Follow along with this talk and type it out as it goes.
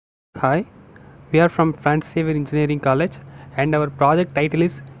Hi, we are from France Xavier Engineering College and our project title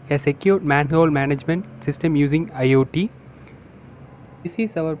is a secure manhole management system using IoT. This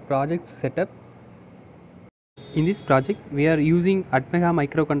is our project setup. In this project, we are using Atmega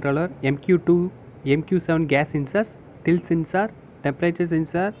microcontroller, MQ2, MQ7 gas sensors, tilt sensor, temperature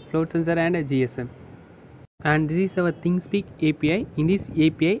sensor, float sensor and a GSM. And this is our ThingSpeak API. In this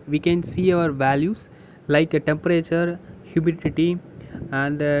API, we can see our values like a temperature, humidity,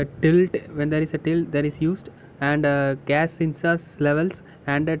 and tilt. When there is a tilt, there is used, and gas sensors levels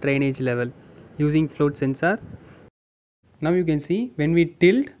and a drainage level using float sensor. Now you can see when we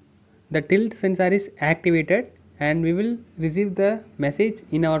tilt, the tilt sensor is activated, and we will receive the message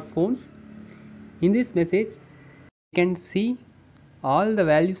in our phones. In this message, we can see all the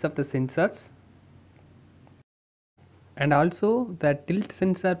values of the sensors, and also the tilt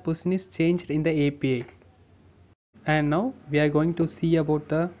sensor position is changed in the API. And now we are going to see about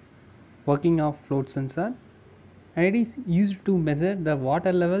the working of float sensor, and it is used to measure the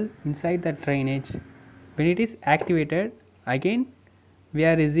water level inside the drainage. When it is activated, again we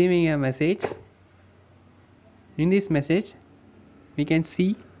are receiving a message. In this message we can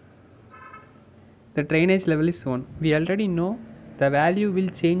see the drainage level is 1. We already know the value will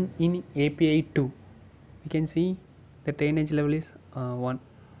change in API 2. We can see the drainage level is 1.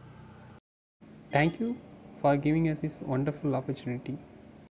 Thank you for giving us this wonderful opportunity.